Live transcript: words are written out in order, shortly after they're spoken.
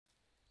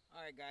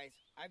Alright guys,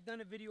 I've done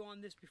a video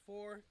on this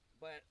before,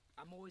 but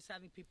I'm always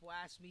having people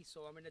ask me,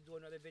 so I'm going to do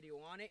another video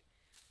on it.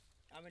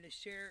 I'm going to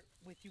share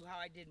with you how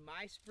I did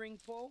my spring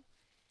pull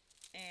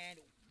and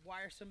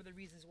why are some of the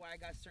reasons why I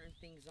got certain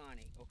things on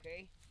it,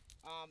 okay?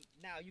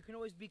 Now, you can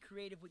always be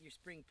creative with your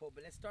spring pull,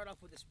 but let's start off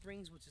with the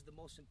springs, which is the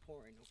most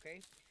important,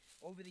 okay?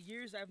 Over the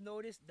years, I've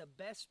noticed the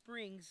best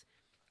springs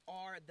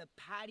are the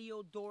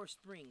patio door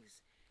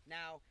springs.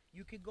 Now,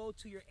 you could go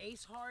to your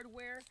Ace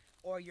Hardware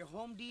or your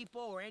Home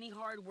Depot or any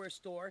hardware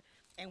store,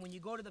 and when you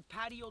go to the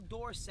patio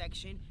door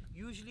section,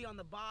 usually on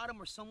the bottom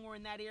or somewhere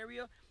in that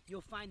area,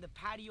 you'll find the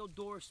patio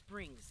door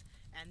springs.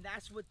 And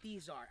that's what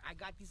these are. I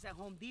got these at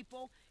Home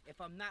Depot.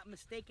 If I'm not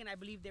mistaken, I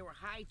believe they were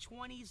high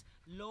 20s,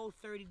 low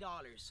 $30.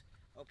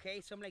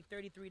 Okay, something like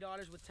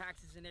 $33 with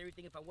taxes and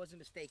everything if I wasn't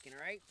mistaken,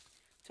 all right?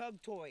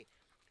 Tug toy.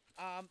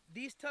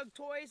 These tug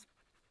toys,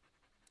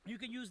 you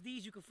can use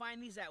these. You can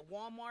find these at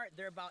Walmart.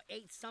 They're about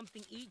 $8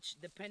 something each,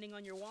 depending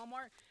on your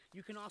Walmart.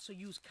 You can also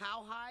use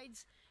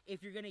cowhides.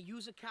 If you're going to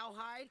use a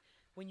cowhide,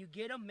 when you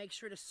get them, make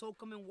sure to soak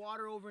them in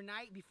water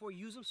overnight before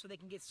you use them so they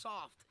can get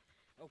soft.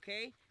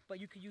 Okay? But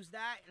you could use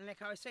that, and like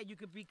how I said, you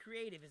could be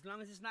creative. As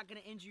long as it's not going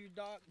to injure your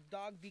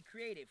dog, be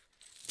creative.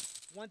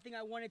 One thing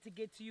I wanted to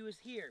get to you is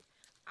here.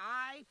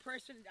 I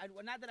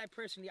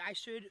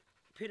should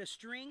put a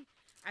string.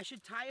 I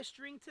should tie a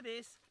string to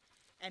this.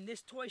 And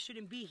this toy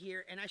shouldn't be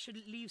here, and I should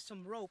leave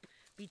some rope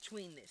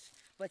between this.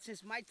 But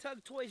since my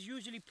tug toy is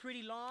usually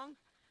pretty long,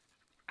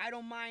 I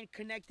don't mind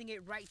connecting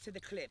it right to the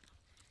clip.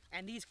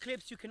 And these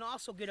clips, you can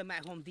also get them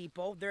at Home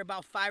Depot. They're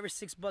about $5 or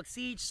 $6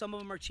 each. Some of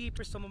them are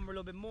cheaper, some of them are a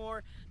little bit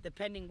more,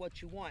 depending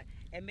what you want.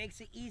 It makes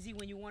it easy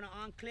when you want to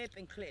unclip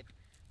and clip.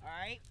 All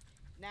right?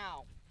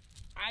 Now,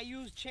 I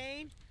use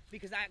chain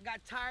because I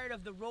got tired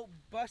of the rope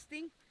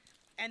busting.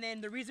 And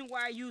then the reason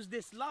why I use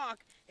this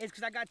lock is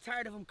because I got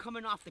tired of them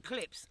coming off the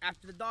clips.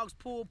 After the dogs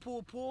pull,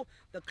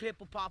 the clip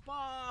will pop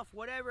off,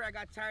 whatever. I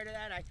got tired of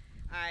that.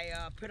 I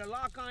put a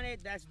lock on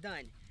it, that's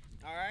done.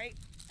 All right?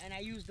 And I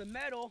use the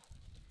metal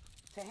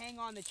to hang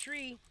on the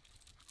tree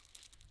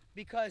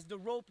because the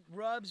rope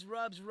rubs,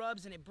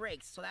 and it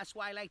breaks. So that's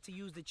why I like to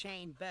use the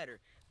chain better.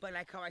 But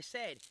like how I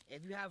said,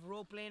 if you have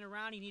rope laying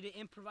around, you need to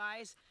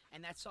improvise,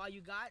 and that's all you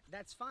got,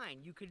 that's fine.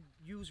 You could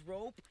use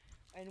rope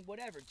and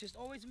whatever. Just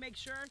always make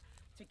sure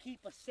to keep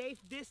a safe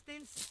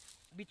distance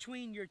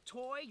between your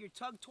toy, your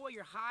tug toy,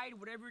 your hide,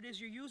 whatever it is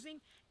you're using,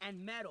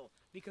 and metal,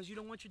 because you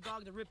don't want your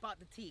dog to rip out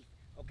the teeth,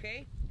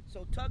 okay?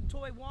 So tug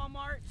toy,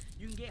 Walmart,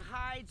 you can get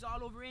hides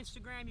all over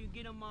Instagram, you can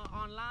get them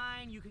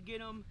online, you could get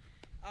them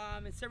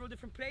in several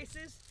different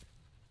places.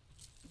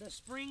 The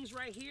springs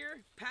right here,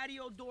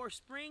 patio door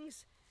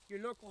springs,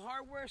 your local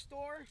hardware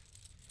store,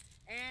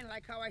 and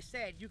like how I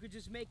said, you could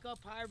just make up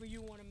however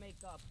you want to make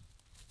up.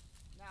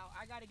 Now,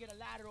 I got to get a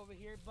ladder over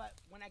here, but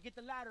when I get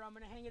the ladder, I'm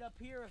going to hang it up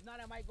here. If not,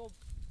 I might go,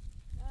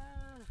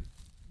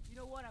 you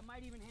know what? I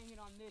might even hang it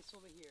on this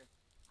over here.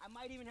 I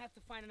might even have to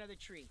find another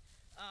tree.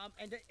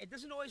 And it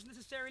doesn't always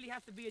necessarily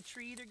have to be a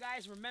tree either,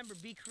 guys. Remember,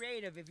 be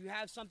creative. If you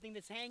have something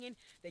that's hanging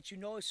that you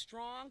know is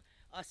strong,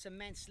 a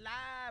cement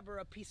slab or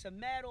a piece of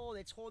metal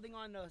that's holding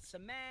on to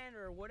cement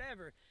or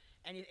whatever,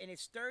 and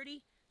it's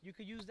sturdy, you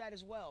could use that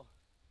as well.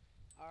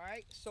 All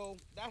right, so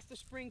that's the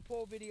spring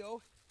pull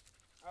video.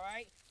 All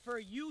right,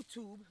 for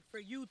YouTube,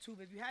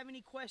 if you have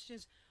any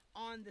questions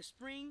on the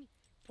spring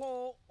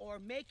pull or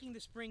making the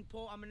spring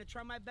pull, I'm going to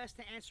try my best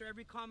to answer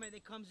every comment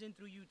that comes in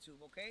through YouTube,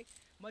 okay?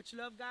 Much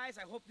love, guys.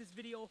 I hope this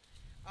video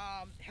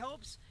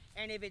helps,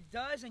 and if it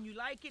does and you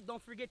like it,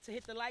 don't forget to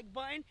hit the like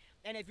button,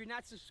 and if you're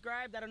not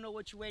subscribed, I don't know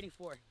what you're waiting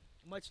for.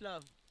 Much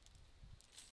love.